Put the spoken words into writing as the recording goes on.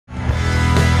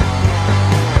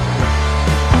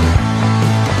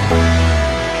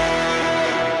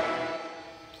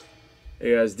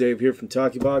Hey guys, Dave here from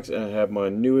TalkyBox, and I have my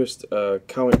newest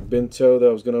comic Bento that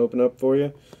I was going to open up for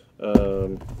you.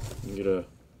 You can get a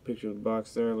picture of the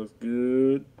box there, looks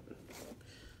good.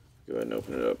 Go ahead and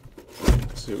open it up.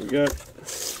 Let's see what we got.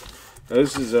 Now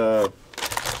this is,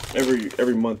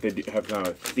 every month they have kind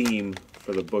of a theme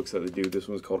for the books that they do. This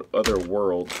one's called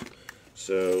OTHERWORLDS.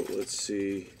 So let's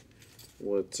see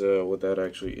what that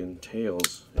actually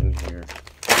entails in here.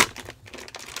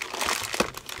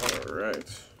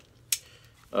 Alright.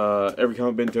 Every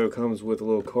comic Bento comes with a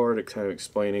little card kind of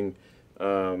explaining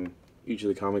each of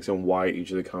the comics and why each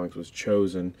of the comics was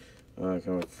chosen. Kind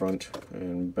of front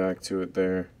and back to it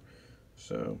there.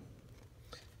 So,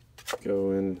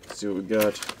 go and see what we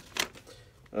got.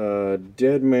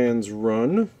 Dead Man's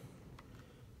Run.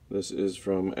 This is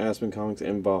from Aspen Comics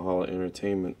and Valhalla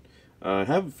Entertainment. I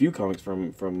have a few comics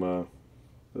from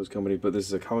those companies, but this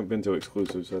is a comic Bento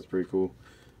exclusive, so that's pretty cool.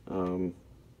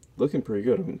 Looking pretty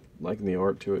good. I'm liking the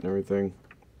art to it and everything.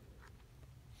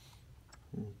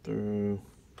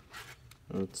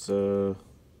 That's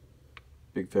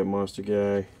big fat monster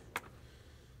guy.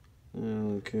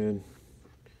 Good.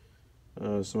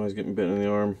 Somebody's getting bitten in the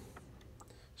arm.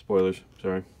 Spoilers,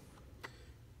 sorry.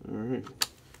 Alright.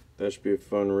 That should be a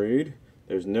fun read.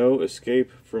 There's no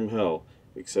escape from hell.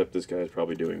 Except this guy's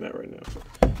probably doing that right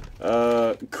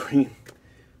now.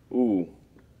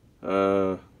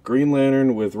 Green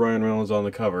Lantern with Ryan Reynolds on the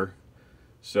cover.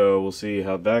 So we'll see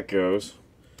how that goes.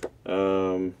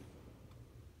 Actually,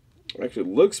 it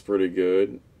looks pretty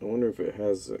good. I wonder if it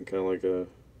has kind of like a...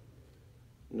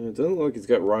 No, it doesn't look like it's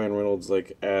got Ryan Reynolds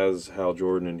like as Hal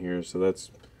Jordan in here, so that's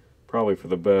probably for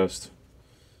the best.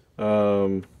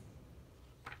 But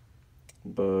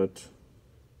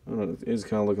I don't know, it is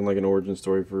kind of looking like an origin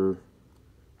story for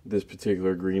this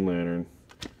particular Green Lantern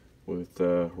with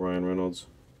Ryan Reynolds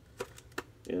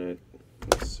in it.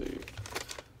 Let's see.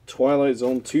 Twilight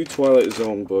Zone, 2 Twilight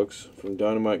Zone books from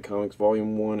Dynamite Comics,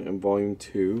 Volume 1 and Volume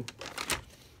 2.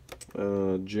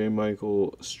 J.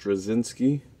 Michael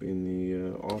Straczynski being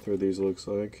the author of these, looks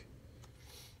like.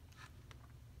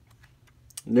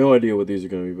 No idea what these are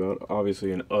going to be about.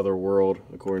 Obviously an other world,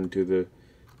 according to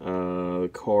the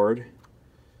card.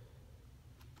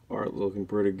 Art looking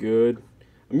pretty good.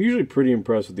 I'm usually pretty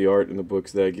impressed with the art in the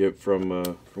books that I get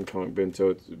from Comic Bento.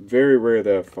 It's very rare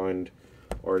that I find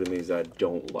art in these that I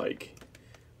don't like.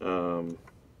 This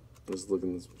is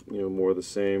looking, more of the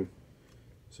same.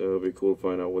 So it'll be cool to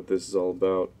find out what this is all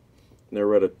about. Never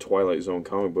read a Twilight Zone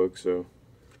comic book, so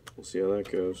we'll see how that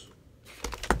goes.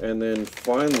 And then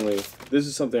finally, this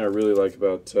is something I really like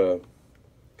about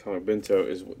Comic Bento,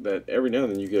 is that every now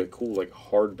and then you get a cool like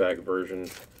hardback version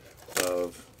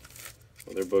of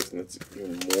their books, and it's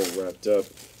even more wrapped up.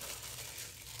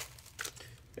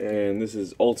 And this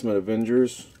is Ultimate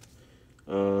Avengers.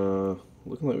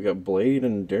 Looking like we got Blade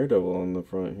and Daredevil on the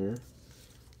front here.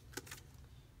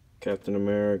 Captain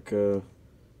America,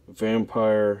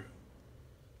 Vampire,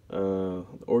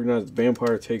 Organized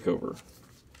Vampire Takeover. Let's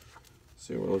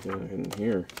see what we're looking at in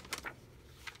here.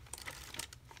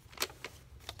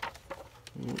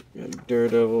 Got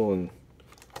Daredevil, and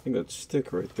I think that's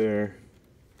Stick right there.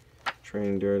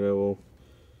 Training Daredevil.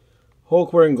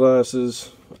 Hulk wearing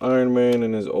glasses. Iron Man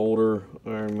in his older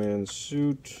Iron Man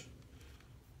suit.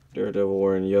 Daredevil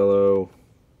wearing yellow.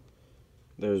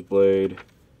 There's Blade.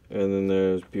 And then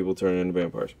there's people turning into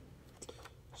vampires.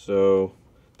 So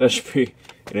that should be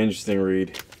an interesting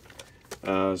read.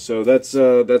 So that's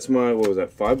my, what was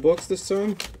that, 5 books this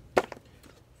time?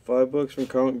 5 books from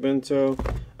Comic Bento.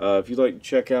 If you'd like to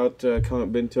check out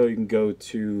Comic Bento, you can go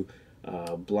to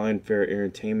Blind Fair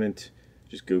Entertainment.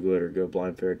 Just Google it or go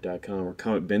blindfair.com or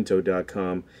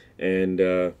comicbento.com, and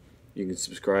you can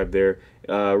subscribe there.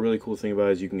 Really cool thing about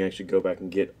it is you can actually go back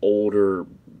and get older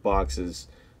boxes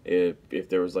if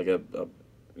there was like a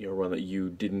run that you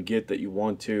didn't get that you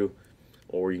want to,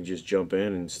 or you can just jump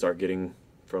in and start getting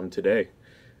from today.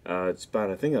 It's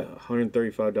about, I think,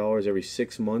 $135 every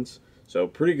 6 months, so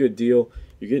pretty good deal.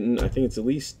 You're getting, I think it's at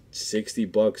least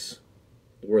 $60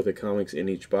 worth of comics in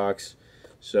each box,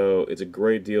 so it's a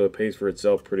great deal. It pays for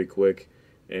itself pretty quick,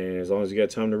 and as long as you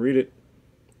got time to read it,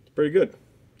 it's pretty good.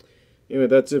 Anyway,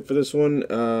 that's it for this one.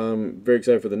 Very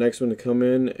excited for the next one to come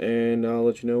in, and I'll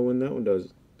let you know when that one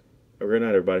does. Have a great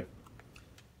night, everybody.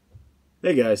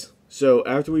 Hey guys, so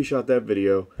after we shot that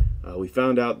video, we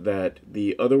found out that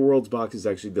the OTHERWORLDS box is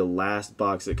actually the last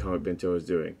box that Comic Bento is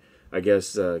doing. I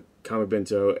guess Comic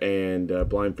Bento and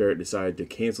Blind Ferret decided to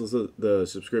cancel the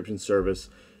subscription service,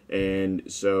 and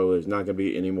so there's not going to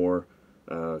be any more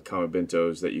Comic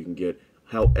Bentos that you can get.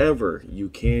 However, you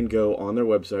can go on their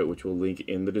website, which we'll link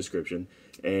in the description,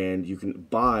 and you can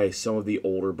buy some of the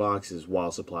older boxes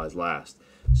while supplies last.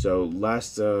 So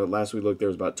last we looked, there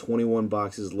was about 21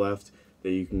 boxes left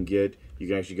that you can get. You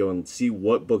can actually go and see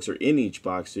what books are in each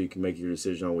box so you can make your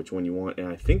decision on which one you want. And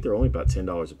I think they're only about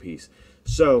 $10 a piece.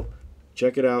 So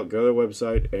check it out, go to their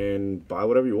website, and buy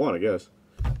whatever you want, I guess.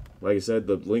 Like I said,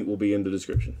 the link will be in the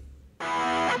description.